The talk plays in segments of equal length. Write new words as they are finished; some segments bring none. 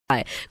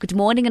Hi. Good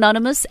morning,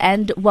 Anonymous,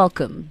 and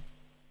welcome.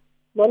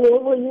 Morning,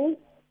 how are you?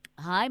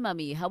 Hi,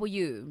 Mummy. How are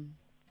you?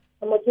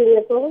 I'm okay,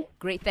 yourself?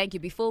 Great, thank you.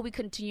 Before we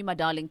continue, my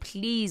darling,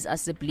 please,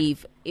 as I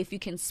believe, if you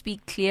can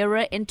speak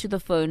clearer into the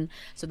phone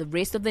so the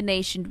rest of the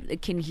nation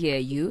can hear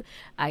you.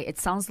 It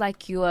sounds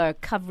like you are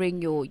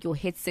covering your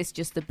headset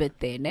just a bit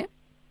there, ne?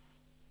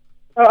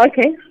 Oh,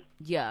 okay.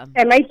 Yeah.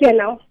 Am I here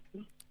now?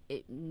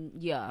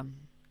 Yeah.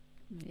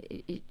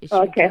 Is she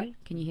Okay.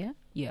 Can you hear?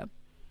 Yeah.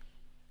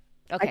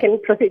 I Okay.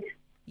 can proceed.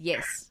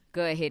 Yes.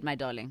 Go ahead, my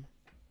darling.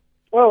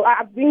 Well,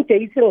 I've been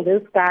dating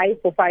this guy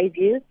for 5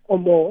 years or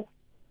more.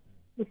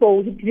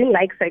 So he didn't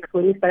like sex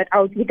when he started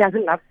out. He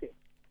doesn't love sex.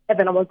 And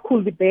then I was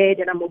cool with that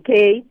and I'm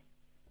okay.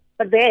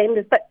 But then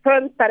the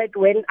turn started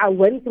when I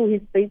went through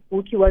his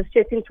Facebook. He was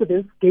chatting to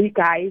these gay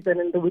guys and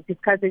then they were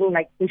discussing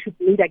like they should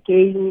meet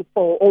again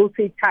for all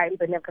 3 times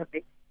and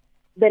everything.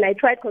 Then I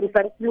tried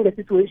confronting the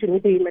situation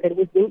with him and then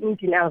he's being in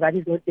denial that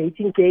he's not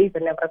dating gays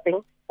and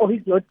everything, or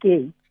he's not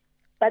gay.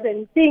 But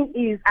the thing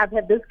is, I've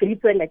had this gay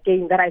friend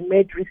again that I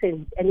met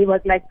recently, and he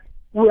was like,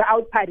 we were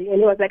out partying, and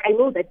he was like, I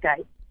know that guy.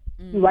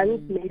 He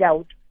once made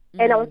out.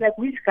 And I was like,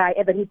 which guy?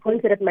 And then he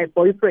pointed at my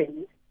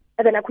boyfriend.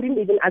 And then I couldn't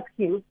even ask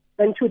him.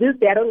 And to this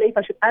day, I don't know if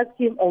I should ask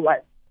him or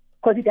what,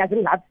 because he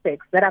doesn't love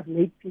sex that I've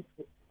made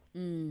people.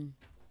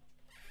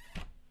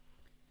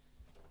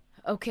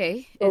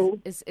 Okay. So,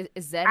 Is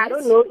that I it?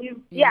 don't know if,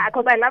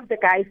 because I love the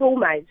guy so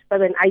much, but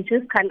then I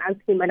just can't ask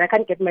him, and I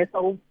can't get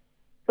myself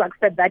to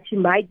accept that he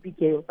might be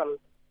gay or something.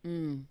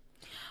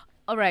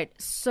 All right,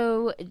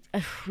 so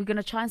we're going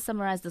to try and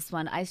summarize this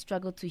one. I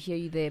struggled to hear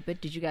you there, but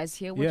did you guys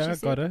hear what she I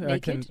said? got it.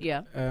 Naked?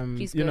 Yeah.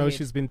 Please go ahead.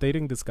 She's been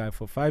dating this guy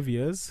for 5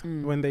 years.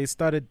 When they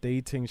started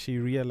dating, she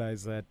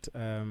realized that,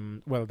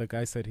 the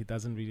guy said he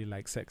doesn't really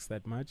like sex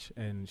that much.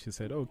 And she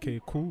said,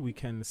 okay, cool, we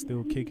can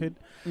still kick it.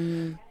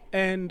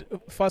 And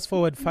fast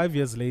forward 5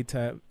 years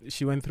later,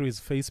 she went through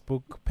his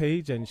Facebook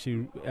page and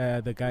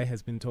the guy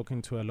has been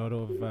talking to a lot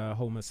of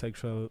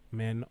homosexual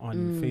men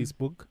on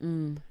Facebook.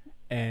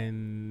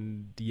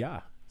 And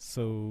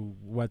so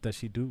what does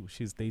she do?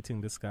 She's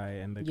dating this guy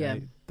and the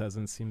guy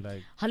doesn't seem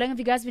like... How long have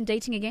you guys been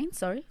dating again?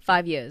 Sorry?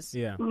 5 years?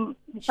 Yeah.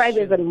 5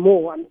 years and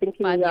more. I'm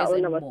thinking 5 we years are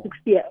on and our more.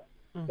 6th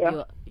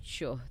year.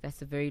 Sure,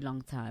 that's a very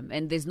long time.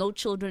 And there's no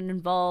children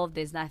involved,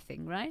 there's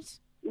nothing, right?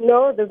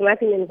 No, there's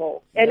nothing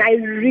involved. And I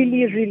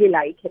really, really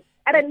like it.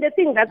 And then the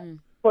thing that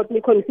got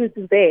me confused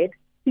is that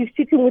he's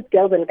cheating with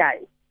girls and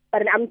guys.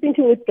 But I'm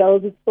thinking with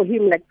girls, it's for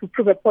him like to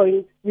prove a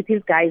point with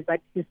his guys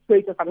that he's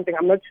straight or something.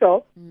 I'm not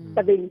sure.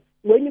 But then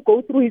when you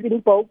go through his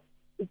info,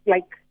 it's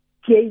like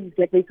gays,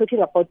 like they're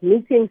talking about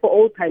meeting for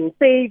all time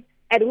sake.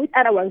 And with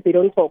other ones, they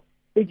don't talk.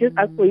 They just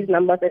ask for his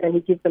numbers and then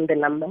he gives them the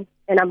numbers.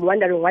 And I'm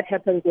wondering what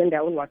happens when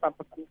they're on WhatsApp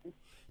or something.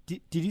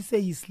 Did you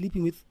say he's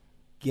sleeping with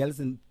girls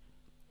and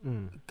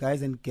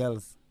guys and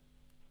girls?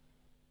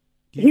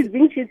 He's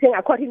been cheating,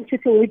 according to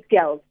cheating with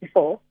girls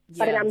before.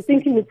 But then I'm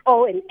thinking it's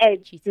all an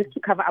edge just to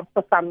cover up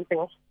for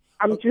something.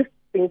 I'm just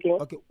thinking.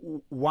 Okay,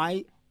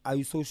 why are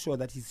you so sure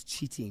that he's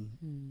cheating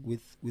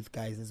with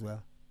guys as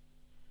well?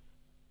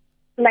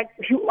 Like,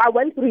 I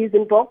went through his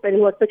inbox and he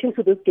was talking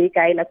to this gay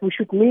guy, like, we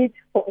should meet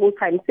for all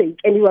time's sake.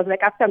 And he was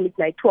like, after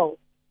midnight 12.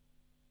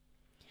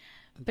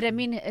 But I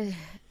mean,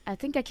 I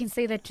think I can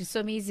say that to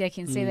Some Easy. I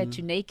can say that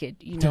to Naked.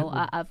 You know,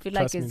 I feel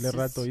like Trust it's me, just...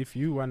 Lerato, if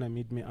you want to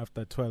meet me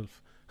after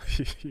 12...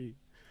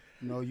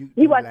 No,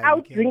 he was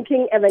out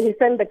drinking and then he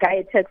sent the guy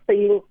a text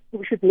saying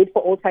we should meet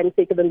for all time's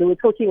sake. And then they were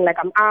talking like,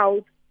 I'm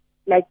out.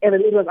 Like, and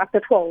then it was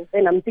after 12.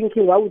 And I'm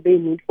thinking, why would they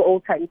meet for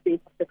all time's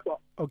sake after 12?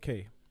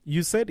 Okay.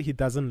 You said he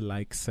doesn't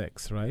like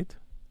sex, right?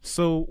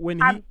 So when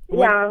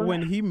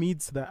he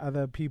meets the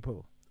other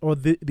people or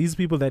these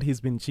people that he's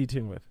been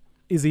cheating with,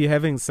 is he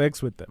having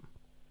sex with them?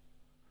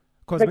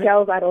 The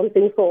girls, I don't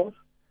think so.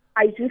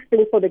 I just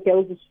think for the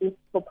girls, it's just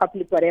for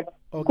public, whatever.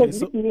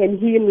 Because with me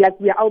and him, like,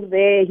 we're out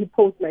there, he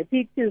posts my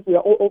pictures, we're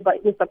all over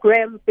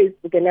Instagram,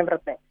 Facebook, and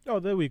everything. Oh,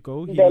 there we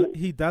go.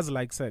 He does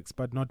like sex,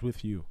 but not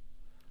with you.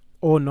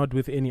 Or not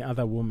with any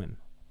other woman,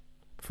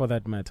 for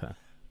that matter.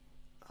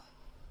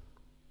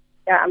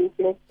 Yeah, I'm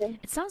thinking.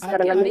 It sounds like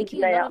you're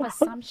making a lot of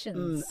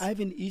assumptions. I have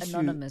an issue.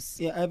 Anonymous.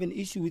 Yeah, I have an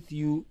issue with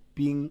you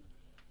being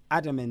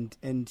adamant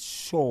and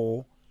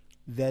sure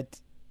that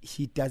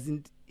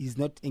he's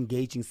not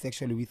engaging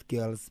sexually with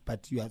girls,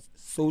 but you are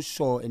so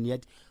sure, and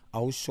yet I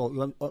was sure.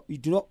 You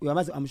do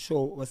not. I'm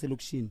sure. Was a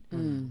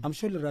I'm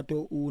sure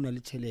Lerato una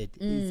lichelete.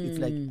 It's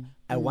like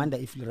I wonder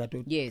if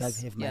Lerato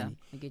does have money.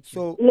 I get you.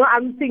 So no,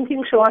 I'm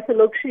thinking sure was a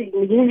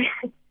location.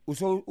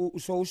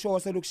 So sure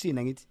was a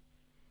location.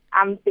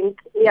 I'm thinking,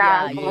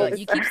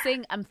 you keep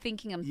saying I'm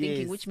thinking,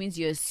 Yes. which means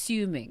you're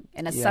assuming.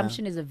 An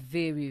assumption is a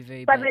very,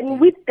 very But bad then thing.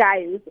 with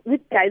guys,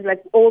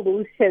 like all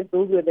those chats,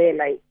 those were there,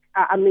 like,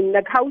 I mean,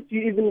 like, how do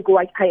you even go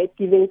ahead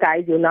giving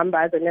guys your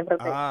numbers and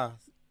everything?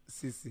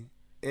 Sissy.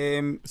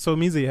 So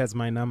Mizi has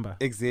my number.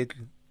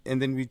 Exactly.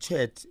 And then we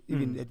chat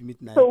even at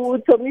midnight.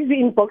 So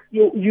maybe inbox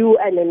you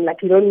and then,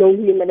 like, you don't know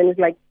him, and then it's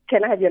like,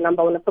 can I have your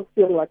number? I want to talk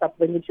to you on WhatsApp.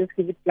 Then you just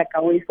give it, like,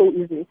 away so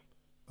easily.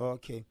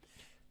 Okay.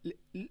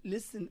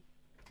 Listen.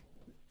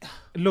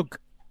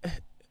 Look,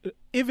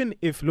 even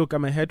if, look,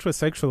 I'm a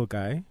heterosexual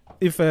guy,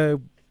 if a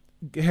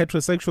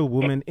heterosexual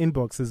woman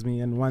inboxes me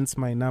and wants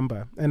my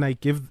number and I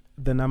give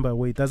the number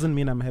away, it doesn't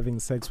mean I'm having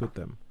sex with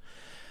them.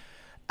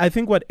 I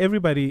think what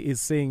everybody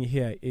is saying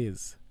here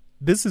is,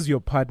 this is your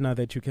partner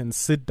that you can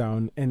sit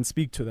down and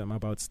speak to them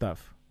about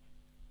stuff.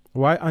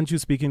 Why aren't you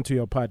speaking to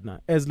your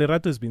partner? As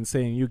Lerato has been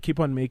saying, you keep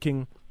on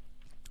making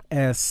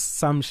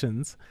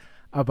assumptions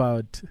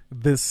about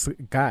this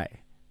guy.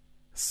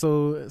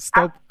 So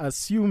stop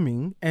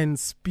assuming and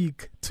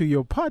speak to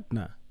your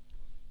partner.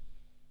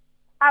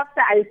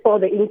 After I saw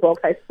the inbox,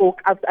 I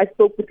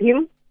spoke with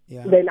him.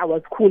 Yeah. Then I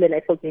was cool and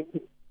I forgave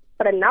him.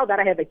 But then now that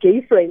I have a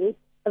gay friend,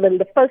 and then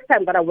the first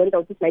time that I went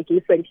out with my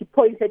gay friend, he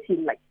pointed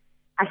him like,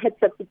 I had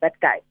sex with that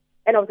guy.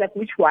 And I was like,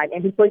 which one?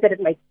 And he pointed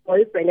at my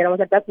boyfriend, and I was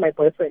like, that's my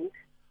boyfriend.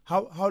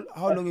 How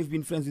long have you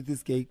been friends with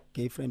this gay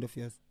friend of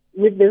yours?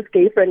 With this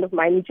gay friend of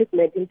mine, we just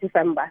met in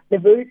December. The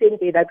very same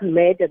day that we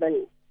met, and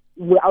then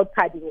we were out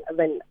partying. And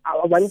then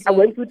I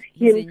went with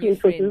him to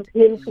introduce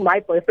him to my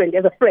boyfriend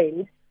as a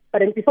friend. But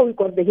then before we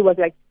got there, he was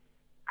like,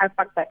 I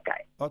fucked that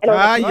guy. Okay. And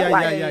I was Yeah.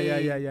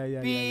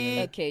 like, Beep.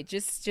 Okay,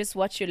 just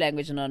watch your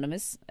language,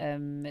 Anonymous.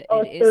 It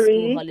Oh, is sorry.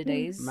 school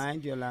holidays.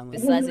 Mind your language.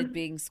 Besides it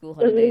being school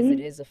holidays, it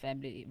is a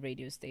family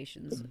radio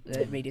station.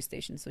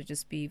 So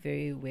just be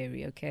very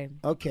wary, okay?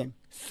 Okay,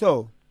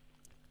 so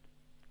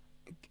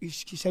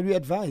shall we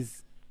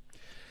advise?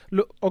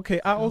 Look, okay,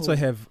 I also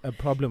have a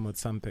problem with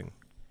something.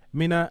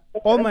 Mina,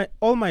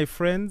 all my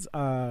friends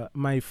are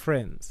my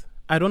friends.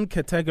 I don't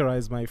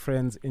categorize my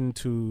friends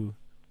into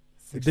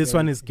this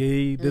one is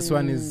gay, this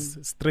one is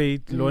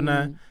straight,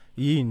 Lona,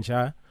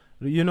 Yinja.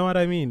 You know what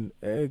I mean?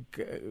 I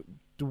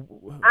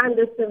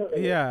understand.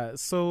 Yeah,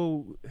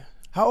 so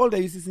How old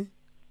are you, Sisi?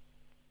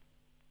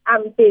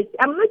 I'm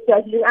not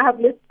judging. I've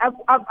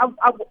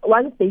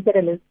once dated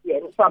a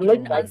lesbian, so I'm You not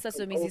didn't judging. answer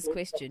Somizi's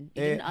question.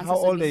 You didn't answer how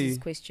old are Somizi's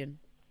you? question.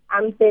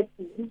 I'm 30,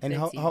 And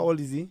how 30. old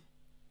is he?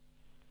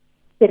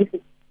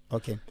 36.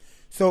 Okay.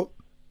 So,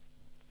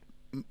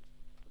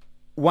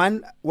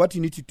 one, what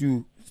you need to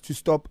do to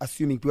stop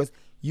assuming, because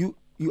you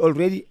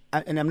already,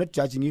 and I'm not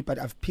judging you, but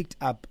I've picked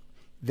up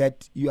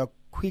that you are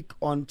quick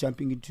on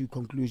jumping into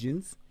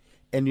conclusions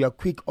and you are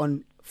quick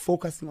on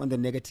focusing on the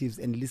negatives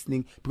and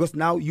listening, because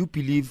now you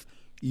believe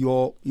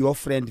your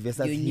friend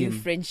versus Your him. new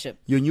friendship.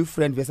 Your new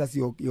friend versus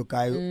your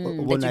guy That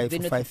Obonai you've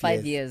been with for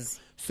 5 years.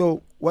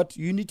 So what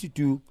you need to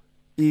do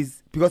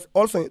is, because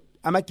also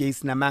I'm a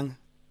case namang,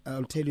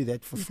 I'll tell you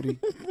that for free.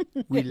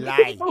 We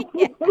lie.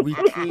 We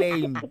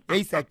claim.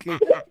 Yes, I claim.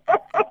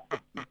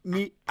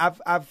 Me,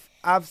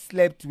 I've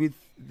slept with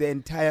the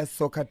entire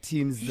soccer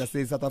teams that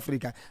say South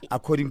Africa,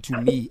 according to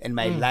me and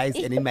my lies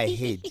and in my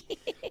head,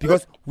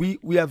 because we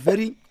are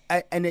very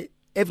and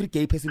every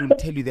gay person will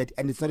tell you that,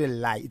 and it's not a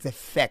lie, it's a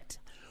fact.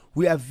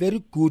 We are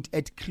very good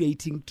at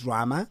creating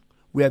drama.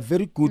 We are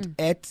very good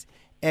at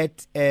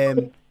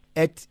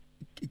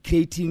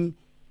creating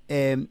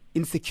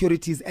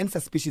insecurities and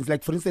suspicions.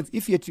 Like, for instance,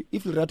 if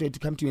Lerato had to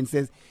come to you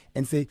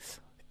and say,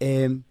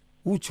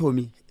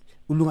 Uchomi,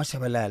 Ulunga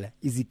Shabalala,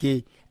 is he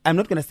gay? I'm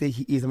not going to say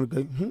he is. I'm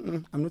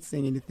going, I'm not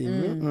saying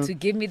anything. To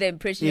give me the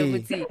impression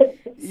of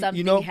something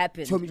you know,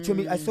 happened.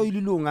 Chomi, I saw you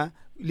Lulunga,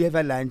 you have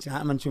a lunch.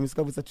 Man, Chomi,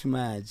 it's too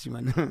much,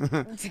 man.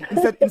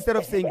 instead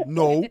of saying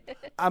no,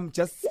 I'm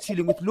just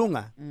chilling with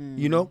Lunga,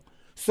 you know?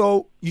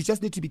 So you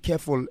just need to be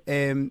careful.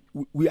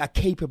 We are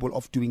capable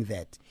of doing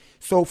that.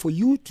 So for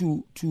you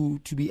to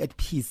be at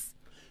peace,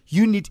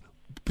 you need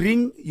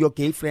bring your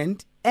gay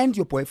friend and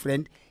your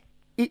boyfriend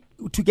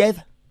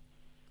together.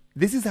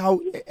 This is how,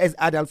 as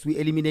adults, we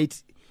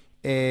eliminate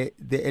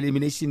the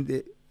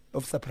elimination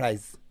of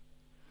surprise.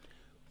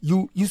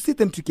 You sit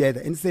them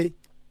together and say,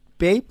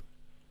 babe,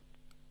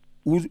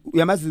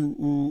 uyamazi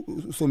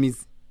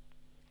Somizi.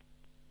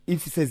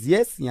 If he says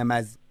yes,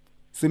 ngiyamazi.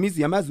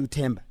 Somizi uyamazi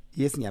uThemba.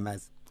 Yes,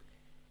 ngiyamazi.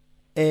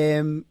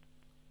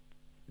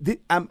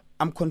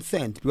 I'm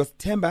concerned because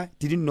Themba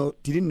didn't know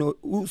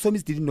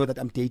Somizi didn't know that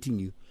I'm dating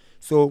you.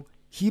 So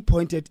he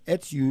pointed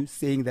at you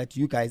saying that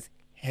you guys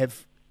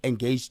have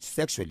engaged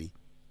sexually.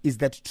 Is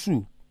that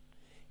true?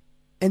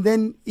 And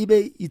then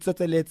it's a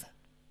letter.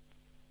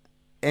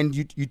 And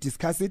you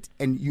discuss it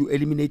and you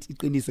eliminate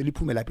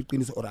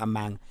iqiniso or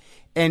amang.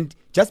 And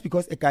just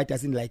because a guy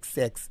doesn't like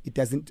sex, it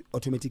doesn't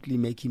automatically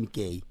make him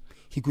gay.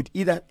 He could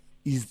either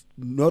is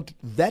not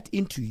that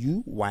into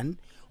you, one,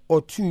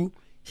 or two,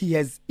 he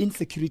has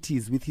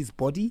insecurities with his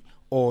body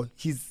or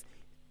his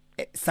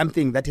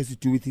something that has to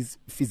do with his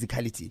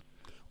physicality,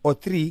 or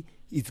three,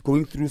 he's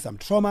going through some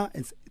trauma.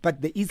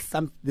 But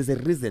there's a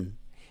reason.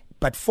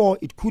 But four,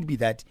 it could be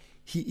that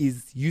he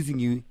is using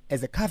you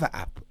as a cover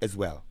up as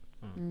well.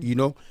 You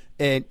know,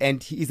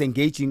 and he is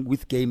engaging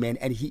with gay men,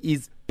 and he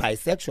is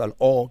bisexual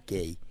or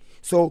gay.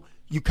 So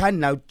you can't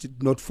now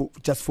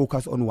just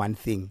focus on one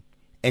thing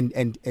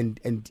and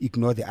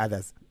ignore the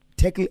others.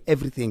 Tackle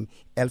everything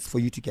else for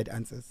you to get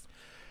answers.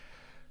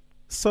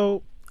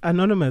 So,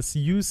 Anonymous,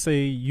 you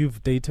say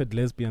you've dated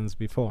lesbians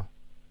before.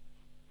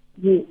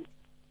 Yes.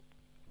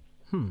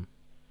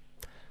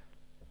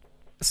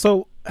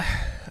 So,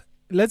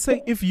 let's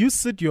say if you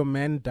sit your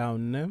man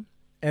down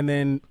and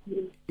then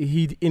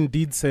he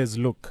indeed says,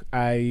 look,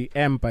 I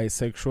am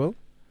bisexual,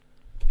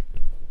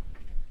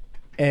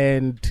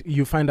 and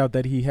you find out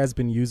that he has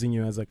been using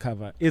you as a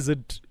cover, is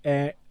it,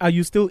 are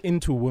you still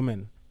into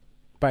women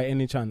by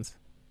any chance?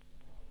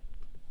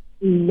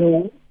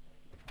 No.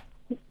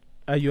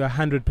 Are you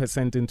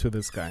 100% into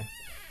this guy?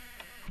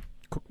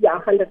 Yeah,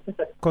 100%.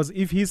 Because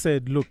if he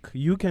said, look,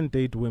 you can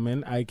date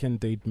women, I can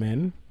date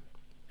men,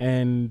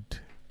 and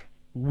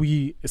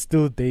we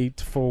still date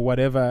for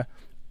whatever,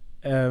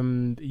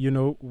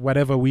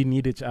 whatever we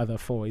need each other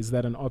for, is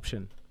that an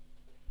option?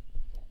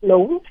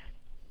 No.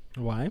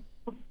 Why?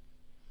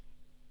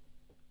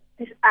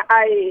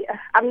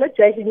 I'm not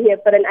judging here,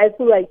 but then I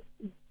feel like,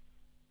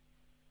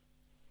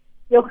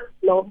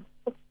 no.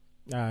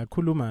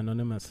 Kuluma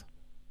Anonymous.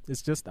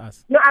 It's just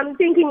us. No, I'm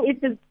thinking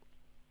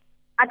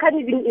I can't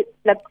even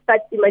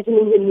start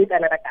imagining him with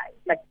another guy.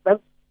 Like, that's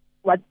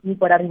what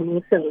bothering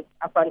me since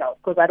I found out.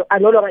 Because I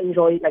no longer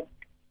enjoy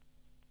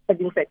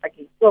having sex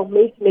again. So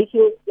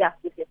making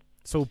with him.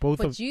 So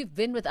But you've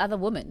been with other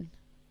women.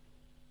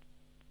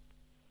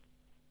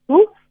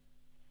 Who?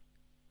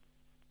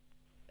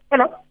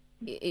 Hello?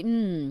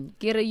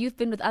 Kira, you've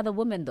been with other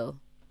women though.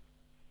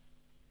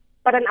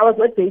 But then I was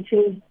not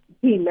dating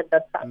him at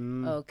that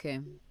time. Okay.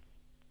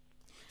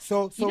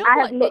 So you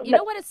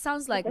know what it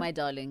sounds like, my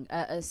darling.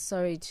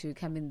 Sorry to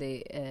come in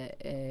there,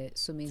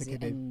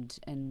 Somizi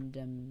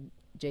and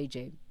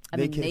JJ. I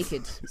mean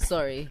naked.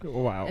 Sorry.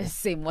 Wow.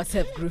 Same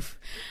WhatsApp group.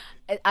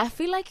 I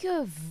feel like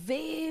you're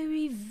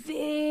very,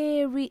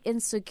 very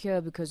insecure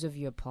because of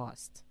your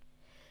past.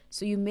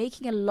 So you're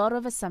making a lot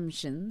of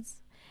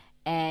assumptions,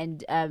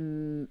 and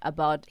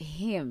about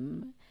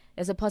him.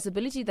 There's a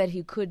possibility that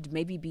he could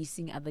maybe be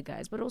seeing other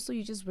guys, but also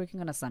you're just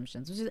working on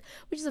assumptions,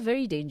 which is a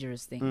very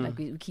dangerous thing. Like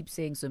we keep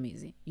saying,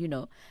 Somizi,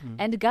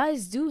 And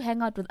guys do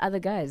hang out with other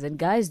guys, and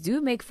guys do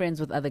make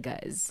friends with other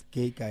guys.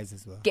 Gay guys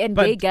as well. And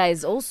gay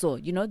guys also.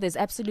 There's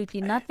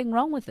absolutely nothing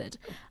wrong with it.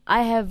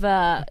 I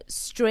have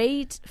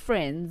straight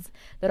friends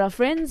that are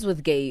friends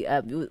with gay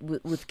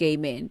with gay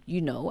men,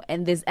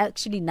 and there's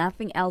actually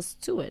nothing else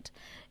to it.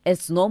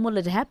 It's normal.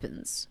 It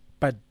happens.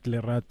 But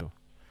Lerato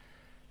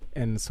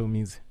and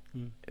Somizi.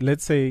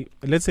 Let's say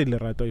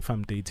Lerato, if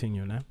I'm dating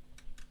you now,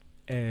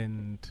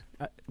 and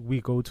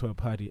we go to a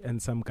party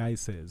and some guy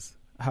says,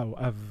 how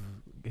I've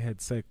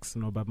had sex,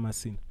 no Bab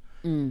Masin.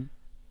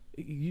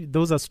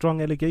 Those are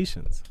strong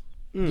allegations.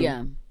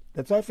 Yeah.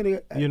 That's why I feel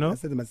I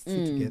said they must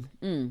sit together.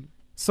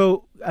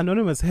 So,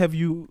 Anonymous, have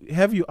you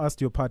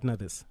asked your partner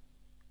this?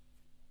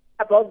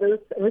 About this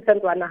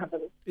recent one I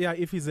haven't. Yeah,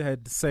 if he's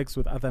had sex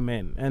with other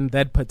men, and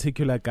that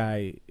particular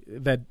guy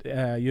that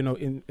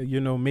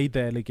made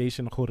the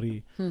allegation,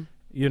 Khori,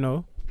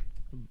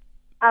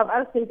 I've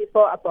asked him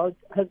before about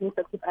having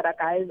sex with other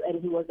guys,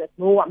 and he was like,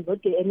 "No, I'm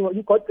not gay anymore."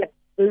 He got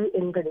very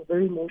angry,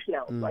 very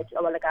emotional. So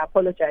I was like, "I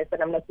apologize,"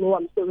 and I'm like, "No,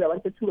 I'm sorry. I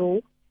wanted to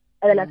know."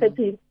 And then I said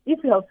to him,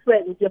 "If you have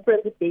friends, you're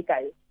friends with gay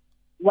guys,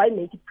 why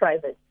make it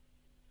private?"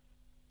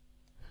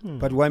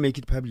 But why make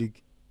it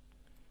public?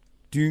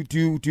 Do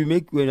you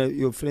make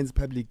your friends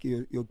public?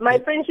 My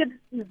friendship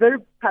is very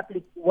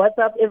public.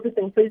 WhatsApp,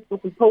 everything,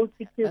 Facebook, we post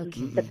pictures.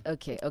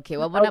 Okay.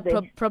 Well, when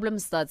a problem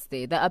starts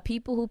there, there are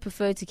people who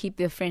prefer to keep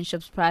their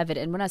friendships private.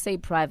 And when I say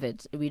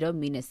private, we don't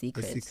mean a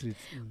secret.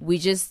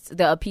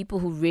 There are people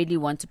who really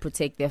want to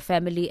protect their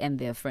family and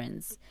their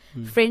friends.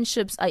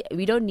 Friendships,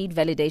 we don't need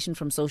validation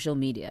from social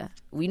media.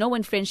 We know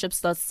when friendships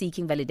start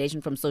seeking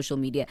validation from social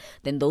media,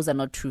 then those are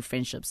not true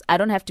friendships. I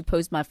don't have to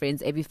post my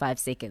friends every 5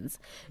 seconds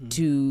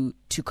to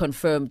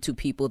confirm to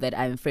people that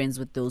I'm friends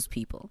with those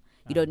people.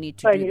 You don't need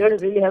to. But you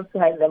don't really have to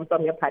hide them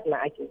from your partner,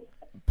 I guess.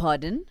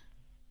 Pardon?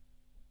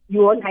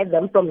 You won't hide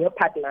them from your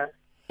partner.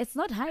 It's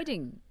not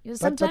hiding.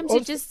 Sometimes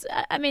you just.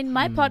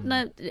 My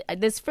partner.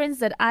 There's friends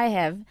that I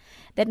have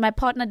that my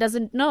partner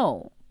doesn't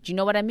know. Do you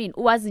know what I mean?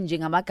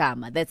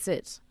 That's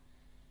it,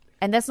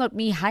 and that's not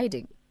me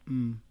hiding.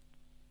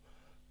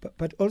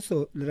 But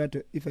also,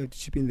 Lerato, if I have to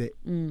chip in there,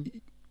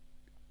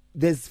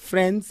 there's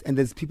friends and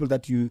there's people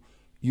that you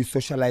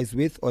socialize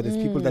with, or there's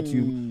people that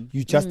you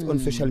just on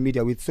social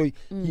media with. So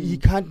he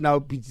can't now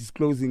be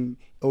disclosing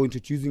or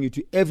introducing you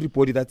to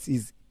everybody that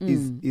is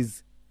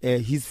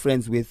his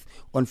friends with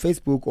on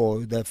Facebook, or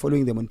they're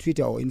following them on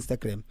Twitter or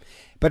Instagram.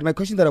 But my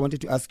question that I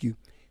wanted to ask you,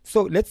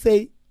 so let's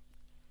say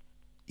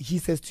he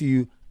says to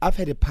you, I've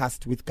had a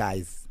past with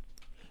guys,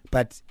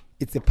 but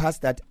it's a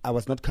past that I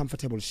was not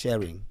comfortable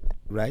sharing,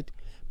 right?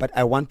 But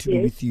I want to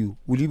be with you.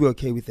 Will you be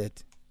okay with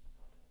that?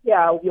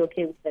 Yeah, I'll be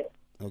okay with that.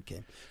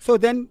 Okay. So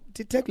then,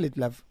 tackle it,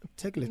 love.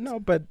 Tackle it. No,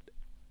 but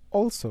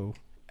also,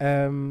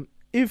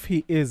 if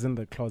he is in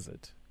the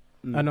closet,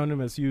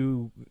 Anonymous,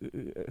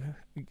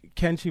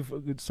 can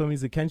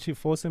she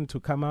force him to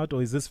come out,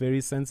 or is this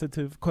very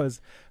sensitive? Because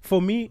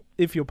for me,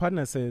 if your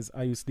partner says,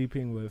 "Are you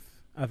sleeping with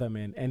other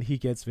men?" and he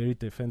gets very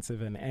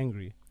defensive and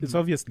angry, it's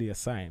obviously a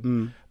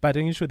sign. But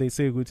in issue, they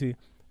say, Guti,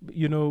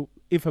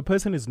 if a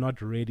person is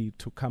not ready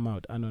to come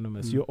out,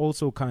 Anonymous, you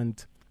also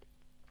can't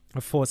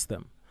force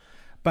them.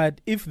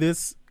 But if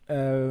this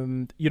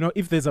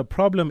if there's a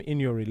problem in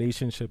your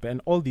relationship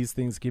and all these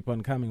things keep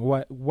on coming,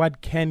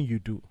 what can you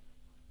do?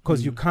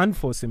 Because you can't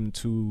force him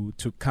to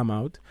come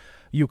out.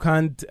 You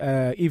can't,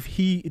 if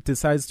he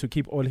decides to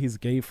keep all his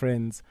gay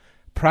friends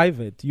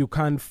private, you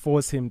can't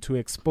force him to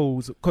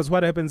expose. Because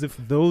what happens if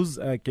those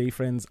gay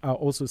friends are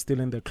also still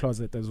in the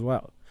closet as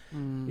well?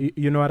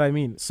 You know what I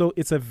mean? So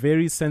it's a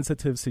very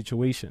sensitive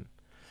situation.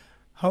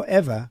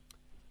 However,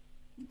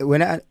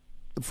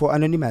 for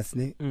Anonymous,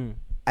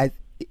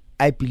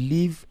 I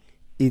believe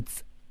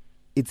it's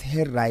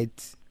her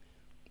right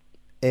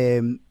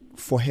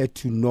for her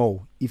to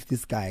know if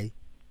this guy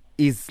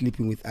is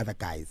sleeping with other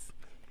guys.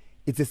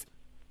 It's just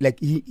like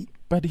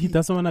but he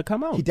doesn't want to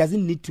come out. He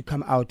doesn't need to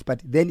come out,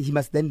 but then he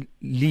must then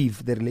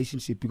leave the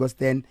relationship, because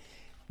then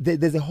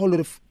there's a whole lot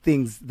of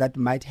things that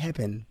might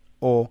happen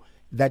or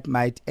that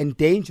might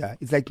endanger.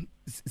 It's like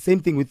same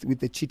thing with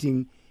the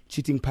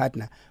cheating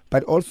partner.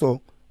 But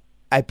also,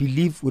 I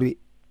believe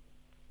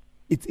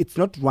it's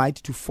not right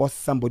to force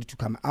somebody to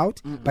come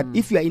out. But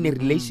if you are in a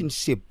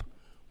relationship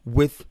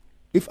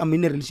if I'm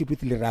in a relationship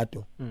with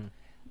Lerato,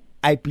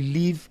 I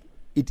believe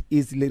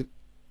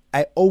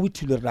I owe it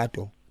to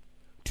Lerato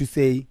to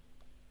say,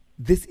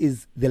 this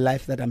is the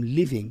life that I'm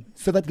living,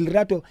 so that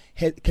Lerato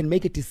can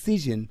make a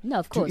decision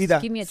to either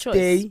give me a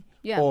stay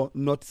choice. or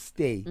not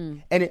stay.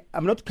 And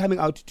I'm not coming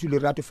out to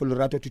Lerato for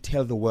Lerato to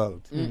tell the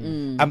world.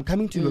 I'm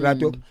coming to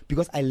Lerato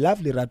because I love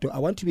Lerato. I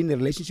want to be in a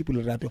relationship with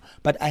Lerato,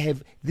 but I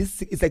have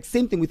this. It's like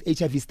same thing with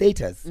HIV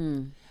status.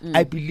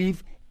 I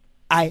believe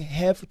I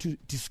have to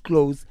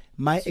disclose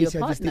my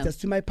HIV status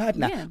to my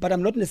partner, but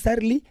I'm not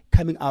necessarily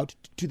coming out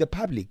to the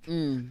public.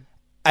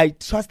 I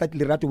trust that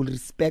Lerato will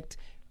respect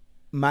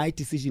my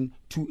decision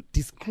to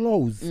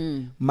disclose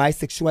my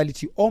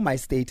sexuality or my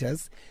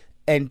status.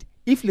 And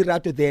if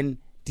Lerato then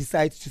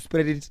decides to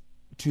spread it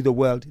to the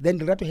world, then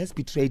Lerato has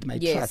betrayed my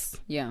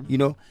trust. Yeah.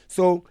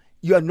 So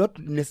you are not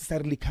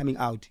necessarily coming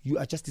out. You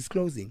are just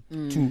disclosing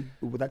to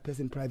that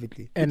person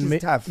privately, and which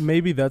is tough.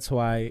 Maybe that's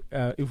why,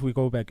 if we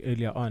go back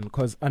earlier on,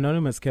 because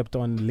Anonymous kept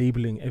on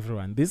labeling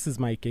everyone, this is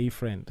my gay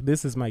friend,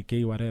 this is my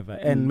gay whatever.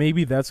 And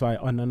maybe that's why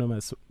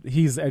Anonymous,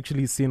 he's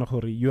actually seen,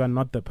 Hori, you are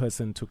not the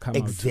person to come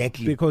out to,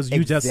 because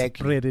you just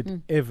spread it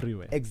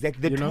everywhere.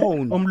 Exactly. The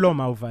tone.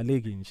 Umloma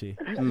uvaleki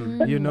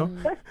nje. You know?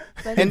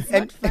 But it's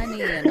not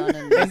funny,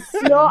 Anonymous.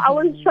 No, I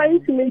was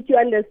trying to make you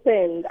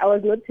understand. I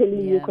was not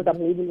telling you because I'm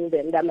labeling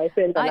them. That my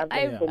friends are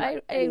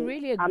I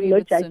really I'm agree not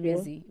with judging.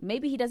 Somizi.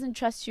 Maybe he doesn't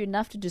trust you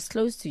enough to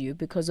disclose to you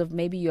because of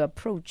maybe your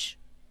approach.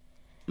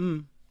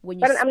 When you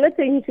But I'm not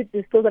saying he should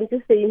disclose. I'm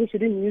just saying he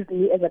shouldn't use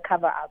me as a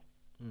cover-up.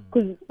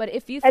 But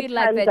if you at feel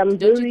like times that, I'm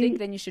don't you very- think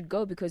then you should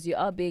go because you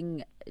are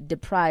being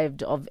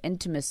deprived of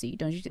intimacy?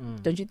 Don't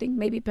you think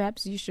maybe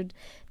perhaps you should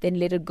then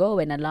let it go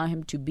and allow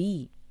him to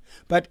be?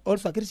 But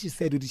also, I guess she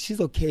said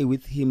she's okay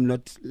with him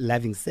not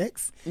loving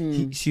sex.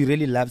 She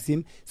really loves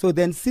him. So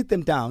then sit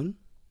them down,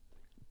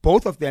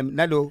 both of them.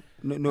 No.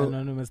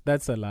 Anonymous,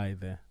 that's a lie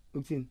there.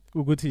 Uguti.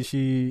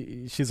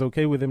 Uguti, she's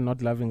okay with him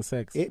not loving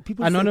sex.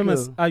 People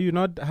Anonymous, circle. are you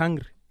not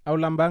hungry?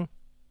 Aulambang?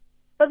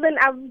 But then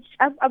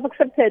I've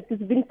accepted.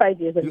 It's been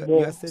 5 years You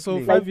anymore. are So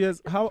settling. 5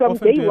 years, how From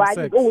often day do you one, have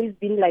sex? it's always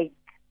been like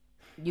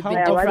You've How been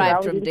often- deprived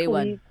round from in day 2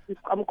 one.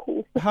 weeks, I'm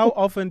cool. How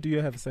often do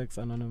you have sex,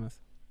 Anonymous?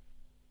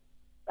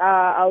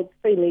 I would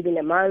say maybe in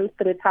a month,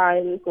 3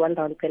 times, 1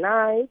 round per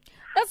night.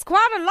 That's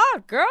quite a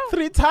lot, girl.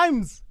 3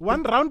 times,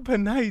 1 round per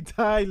night.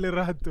 Hi,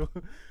 Lerato.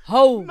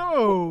 How?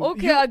 No.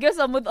 Okay, I guess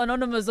I'm with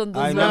Anonymous on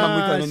this I one. know. I'm with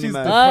Nah, Anonymous. she's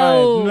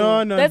Oh,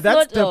 deprived. No, that's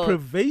that's not-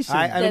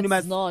 deprivation.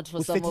 That's not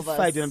for some of us.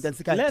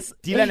 Let's,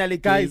 Deal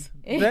and guys,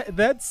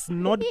 that's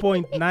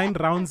 0.9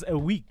 rounds a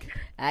week.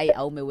 Ay,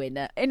 awume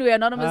wena. Anyway,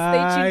 Anonymous,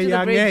 stay tuned to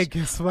the bridge.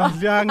 angeke,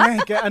 Swali,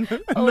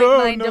 angeke. Oh, No,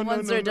 wait, no, no,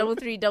 9 no, no.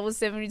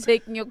 3377. You're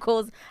taking your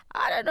calls.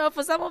 I don't know.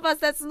 For some of us,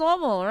 that's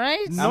normal,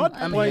 right? Not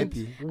I'm point.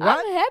 happy. What?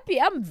 I'm happy.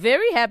 I'm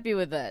very happy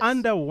with that.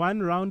 Under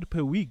 1 round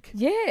per week.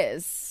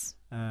 Yes.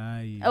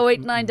 Aye.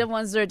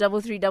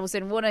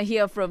 089-110-3377. Want to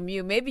hear from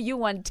you. Maybe you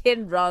want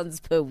 10 rounds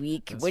per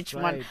week. That's Which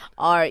one right.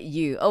 are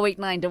you?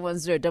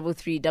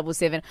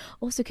 089-110-3377.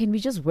 Also, can we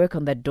just work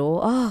on that door?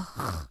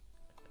 Oh.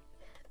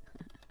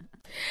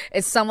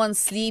 Is someone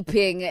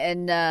sleeping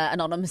in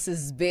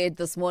Anonymous's bed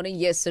this morning?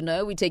 Yes or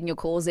no? We're taking your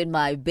calls in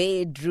my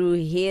bed, Drew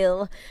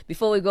Hill.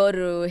 Before we go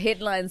to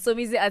headlines,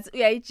 Somizi athi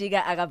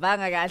uyayijiga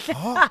akavanga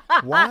kahle.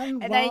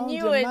 One And I round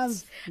knew a it.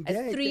 month.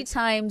 It's 3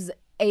 times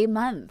a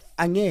month.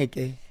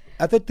 Angeke.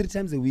 I thought 3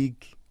 times a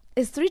week.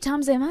 It's 3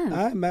 times a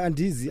month. Man,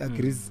 Dizzy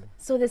agrees.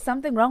 So there's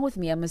something wrong with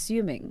me, I'm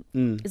assuming.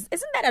 Mm.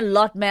 Isn't that a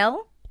lot,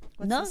 Mel?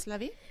 What's No? this,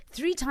 Lovey?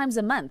 3 times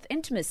a month.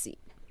 Intimacy.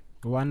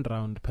 1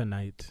 round per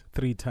night,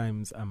 3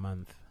 times a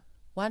month.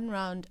 1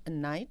 round a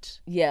night,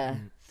 Yeah.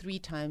 3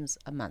 times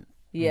a month.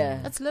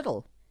 Yeah. That's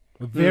little.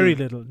 Very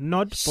little,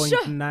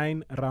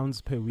 0.9 rounds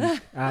per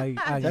week. I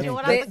You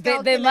want get- us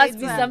to There must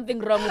be calculate, man. something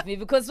wrong with me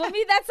because for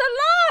me that's a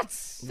lot.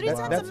 3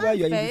 times That's a why month,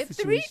 you're in babe. this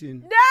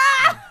situation.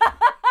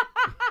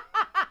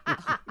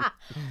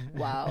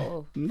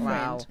 Wow.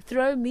 Wow. Friend,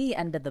 throw me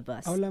under the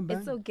bus. Aulamba.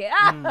 It's okay.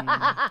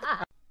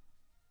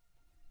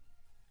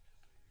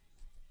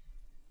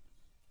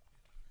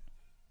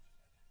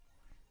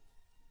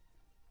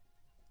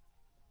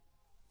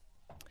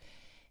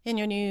 In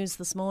your news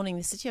this morning,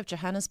 the City of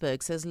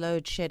Johannesburg says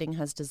load shedding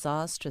has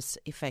disastrous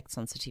effects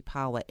on city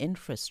power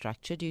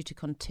infrastructure due to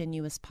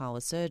continuous power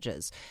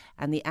surges.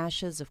 And the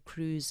ashes of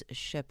cruise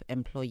ship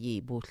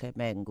employee Buhle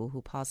Mengu,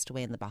 who passed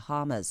away in the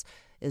Bahamas,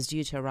 is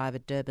due to arrive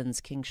at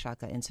Durban's King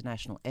Shaka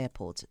International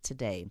Airport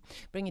today.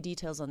 Bring you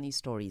details on these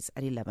stories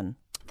at 11.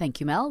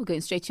 Thank you, Mel. We're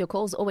going straight to your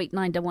calls.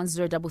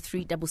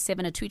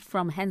 089-110-3377. A tweet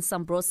from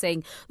Handsome Bro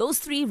saying, those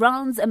 3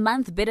 rounds a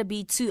month better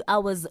be 2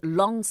 hours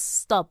long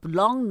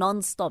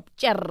non-stop.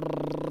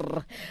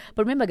 But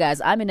remember,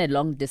 guys, I'm in a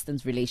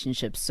long-distance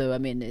relationship, so, I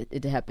mean,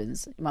 it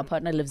happens. My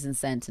partner lives in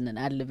Sandton and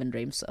I live in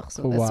Ramshoek,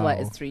 so that's why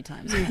it's 3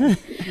 times.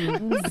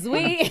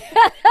 Mzwi.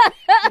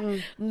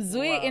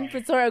 Mzwi in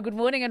Pretoria, good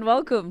morning and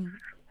welcome.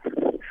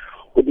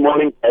 Good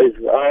morning, guys.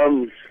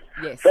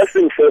 Yes. First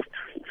thing first,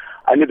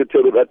 I need to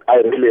tell you that I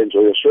really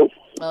enjoy your show.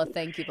 Oh,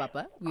 thank you,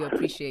 Papa. We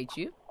appreciate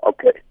you.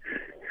 Okay.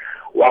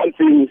 One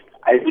thing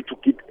I need to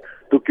give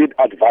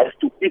advice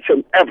to each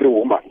and every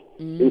woman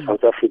in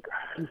South Africa.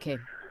 Okay.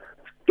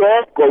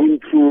 Stop going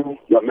through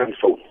your men's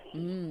phone.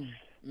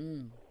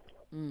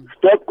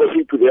 Stop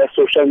going to their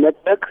social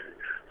network.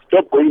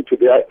 Stop going to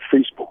their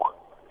Facebook.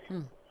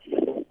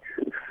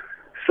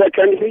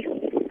 Secondly,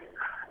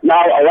 now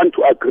I want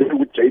to agree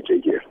with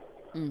JJ here.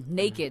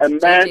 Naked. A man,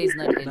 JJ is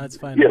not in. That's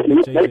fine. Yes, I'll be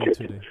naked. JJ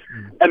today.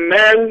 A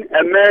man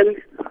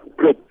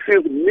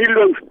produces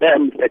millions of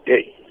sperms a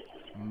day.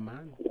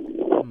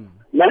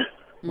 Nah?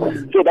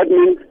 So that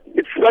means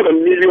it's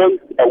 7 million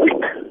a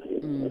week.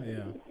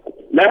 Yeah.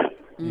 Nah?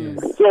 Yes.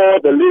 So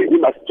the lady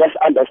must just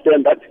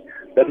understand that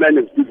the man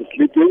is busy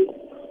sleeping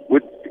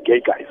with the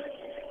gay guys.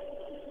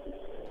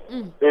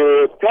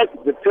 The third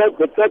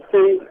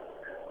thing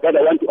that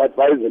I want to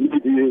advise the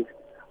lady is,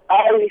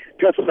 I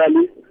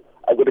personally,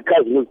 I've got a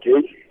cousin who's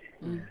gay.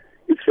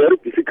 It's very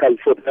difficult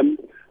for them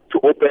to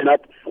open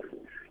up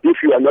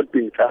if you are not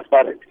being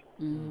transparent.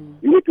 You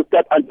need to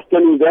start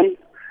understanding them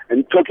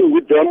and talking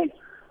with them,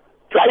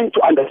 trying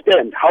to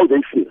understand how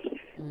they feel.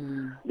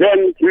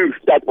 Then you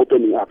start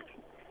opening up.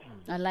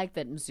 I like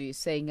that, Mzu,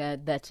 saying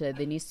that there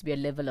needs to be a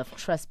level of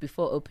trust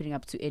before opening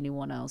up to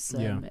anyone else.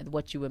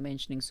 What you were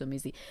mentioning so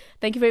amazing.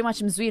 Thank you very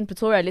much, Mzu in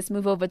Pretoria. Let's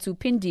move over to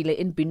Pindile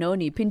in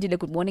Benoni. Pindile,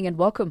 good morning and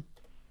welcome.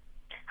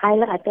 Hi,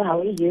 Lerato. How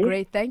are you?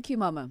 Great. Thank you,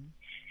 Mama.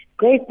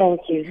 Great,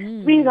 thank you.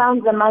 3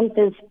 rounds a month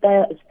is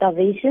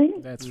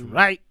starvation. That's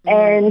right.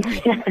 And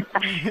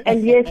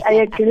and yes, I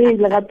agree,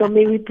 Lerato.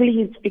 May we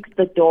please fix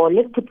the door?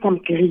 Let's put some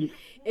grease.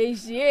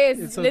 Yes,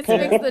 It's let's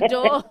okay. fix the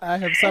door. I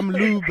have some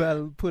lube.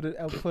 I'll put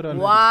on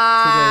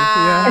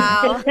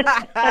Wow. it today.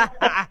 Yeah.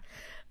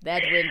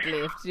 That went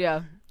left,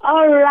 yeah.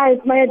 All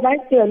right, my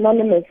advice to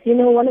Anonymous. You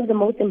know, one of the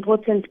most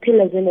important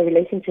pillars in a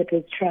relationship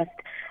is trust.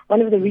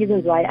 One of the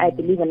reasons why I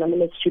believe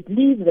Anonymous should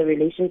leave the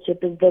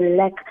relationship is the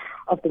lack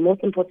of the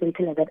most important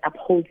pillar that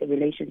upholds the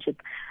relationship.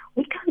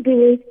 We can't be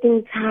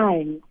wasting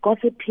time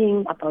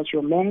gossiping about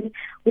your man.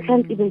 We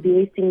can't even be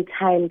wasting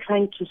time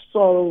trying to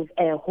solve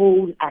a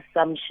whole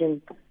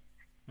assumption.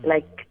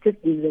 Like, just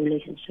leave the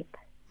relationship.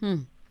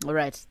 All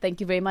right.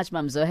 Thank you very much,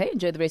 Mamzo. Hey,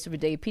 enjoy the rest of your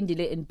day.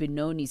 Pindile in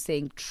Benoni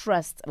saying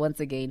trust,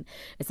 once again,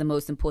 is the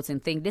most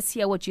important thing. Let's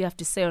hear what you have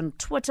to say on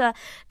Twitter.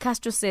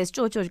 Castro says,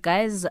 George,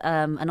 guys,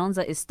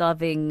 Anonza is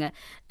starving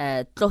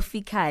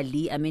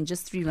tlofically. I mean,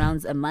 just 3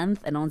 rounds a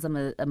month. Anonza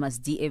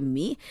must DM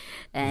me,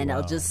 and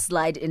I'll just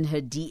slide in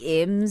her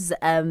DMs.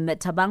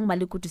 Tabang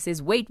Malukutu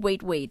says, wait.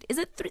 Is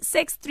it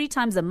sex 3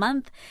 times a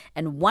month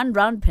and 1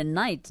 round per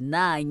night?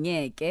 Nah,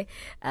 nyeke.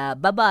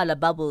 Babala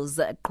Bubbles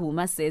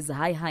Kuma says,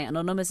 hi.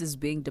 Anonymous is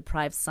being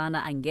deprived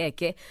sana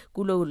angeke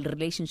kulo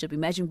relationship.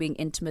 Imagine being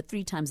intimate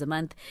 3 times a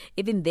month.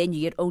 Even then you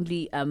get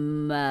only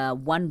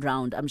 1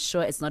 round. I'm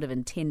sure it's not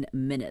even 10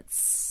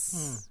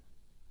 minutes.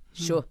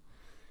 Sure.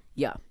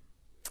 Yeah.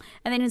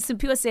 And then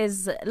Simpua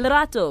says,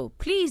 Lerato,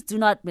 please do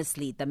not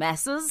mislead the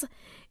masses.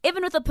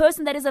 Even with a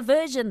person that is a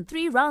virgin,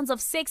 3 rounds of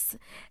sex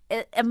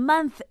a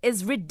month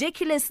is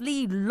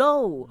ridiculously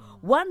low.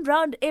 1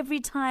 round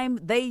every time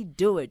they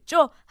do it.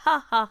 Sure.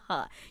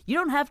 Ha. You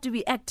don't have to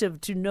be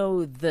active to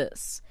know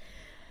this.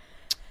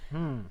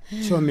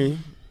 Show me.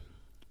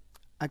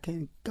 I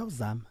can go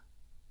zama.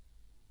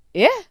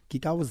 Yeah?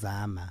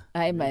 Kikawuzama.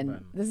 Hi,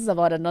 man. This is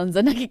about a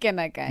nonsense.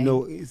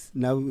 No,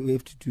 now we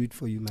have to do it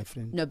for you, my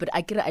friend. No, but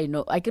I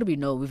know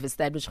we've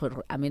established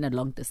I'm in a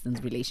long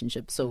distance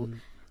relationship, so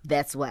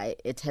that's why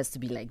it has to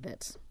be like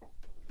that.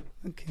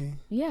 Okay.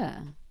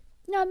 Yeah.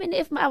 No, I mean,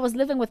 if I was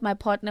living with my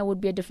partner, it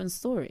would be a different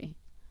story.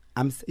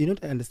 You're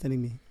not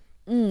understanding me.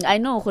 I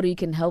know, Khori, you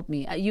can help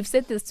me. You've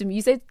said this to me.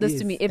 You said this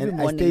to me every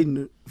morning. I stay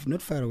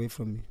not far away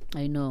from you.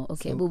 I know.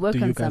 Okay, So we'll work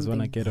Do on you guys something.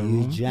 want to get a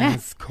You room?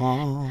 just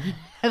call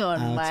on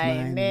out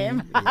my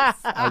name. Yes,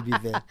 I'll be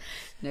there.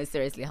 No,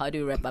 seriously, how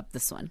do we wrap up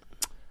this one?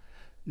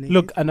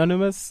 Look,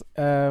 Anonymous,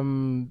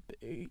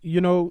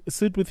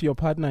 sit with your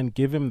partner and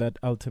give him that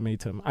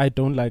ultimatum. I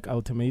don't like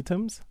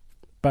ultimatums,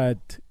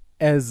 but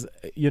as,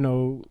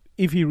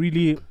 if he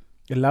really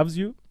loves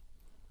you,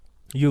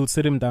 you'll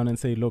sit him down and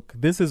say, look,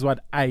 this is what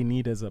I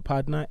need as a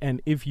partner. And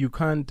if you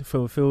can't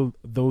fulfill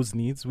those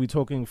needs, we're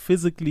talking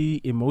physically,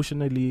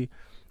 emotionally,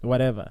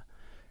 whatever,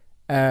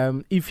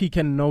 If he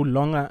can no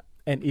longer,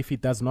 and if he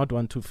does not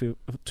want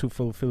to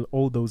fulfill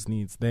all those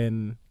needs,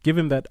 then give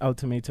him that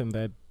ultimatum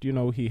that,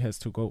 he has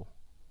to go.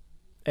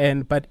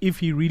 But if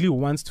he really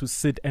wants to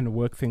sit and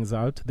work things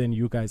out, then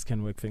you guys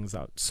can work things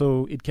out.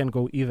 So it can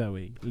go either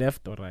way,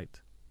 left or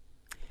right.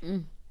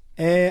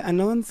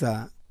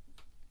 Anonza,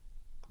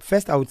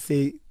 first I would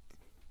say,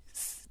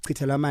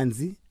 Chithela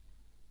Manzi,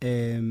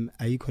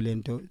 ayikho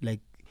lento,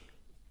 like,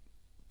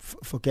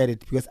 forget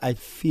it, because I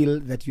feel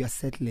that you are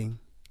settling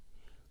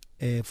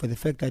for the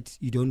fact that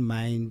you don't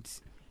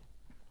mind,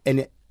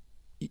 and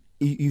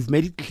you've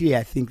made it clear,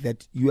 I think,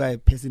 that you are a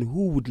person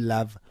who would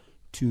love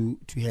to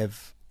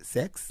have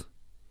sex,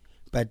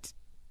 but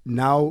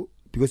now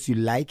because you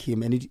like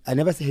him, and I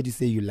never heard you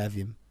say you love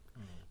him.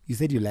 You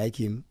said you like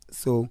him,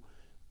 so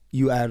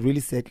you are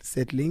really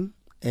settling,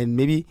 and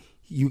maybe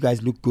you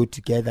guys look good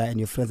together, and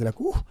your friends are like,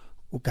 "Oh,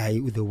 okay,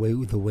 with the way."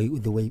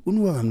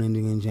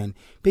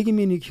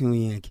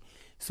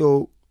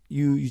 So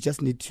you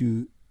just need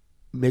to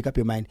make up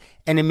your mind.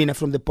 And I mean,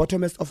 from the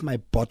bottomest of my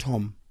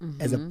bottom,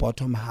 as a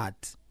bottom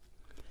heart,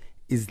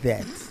 is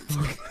that.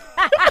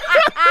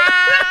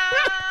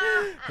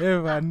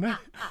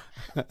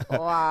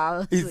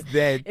 Wow. Is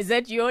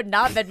that you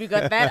now that we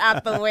got that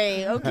out the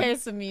way? Okay,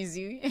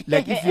 Somizi.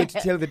 Like, if you had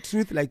to tell the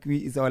truth, like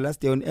it's our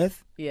last day on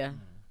earth. Yeah.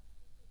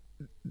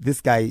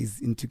 This guy is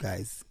into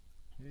guys.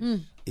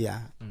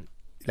 Yeah.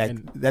 Like,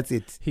 and that's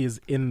it. He is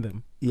in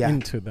them. Yeah.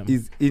 Into them.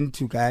 He's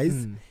into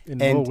guys. In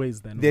more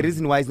ways than the one.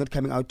 reason why he's not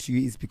coming out to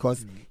you is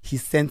because he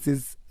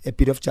senses a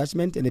bit of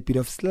judgment and a bit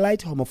of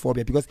slight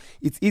homophobia, because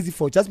it's easy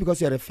for, just because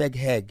you're a fag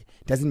hag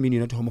doesn't mean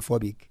you're not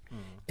homophobic.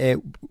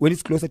 When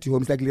it's closer to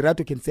home, it's like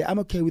Lerato can say, I'm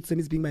okay with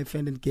Somis being my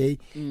friend and gay,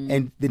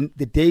 and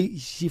the day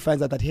she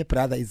finds out that her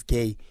brother is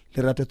gay,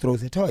 Lerato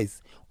throws her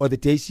toys. Or the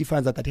day she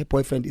finds out that her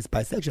boyfriend is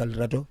bisexual,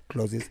 Lerato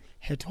closes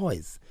her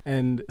toys.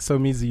 And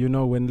Somizi,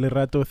 when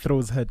Lerato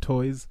throws her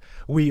toys,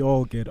 we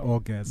all get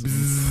orgasms.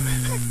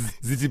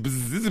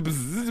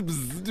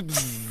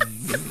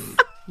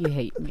 You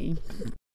hate me.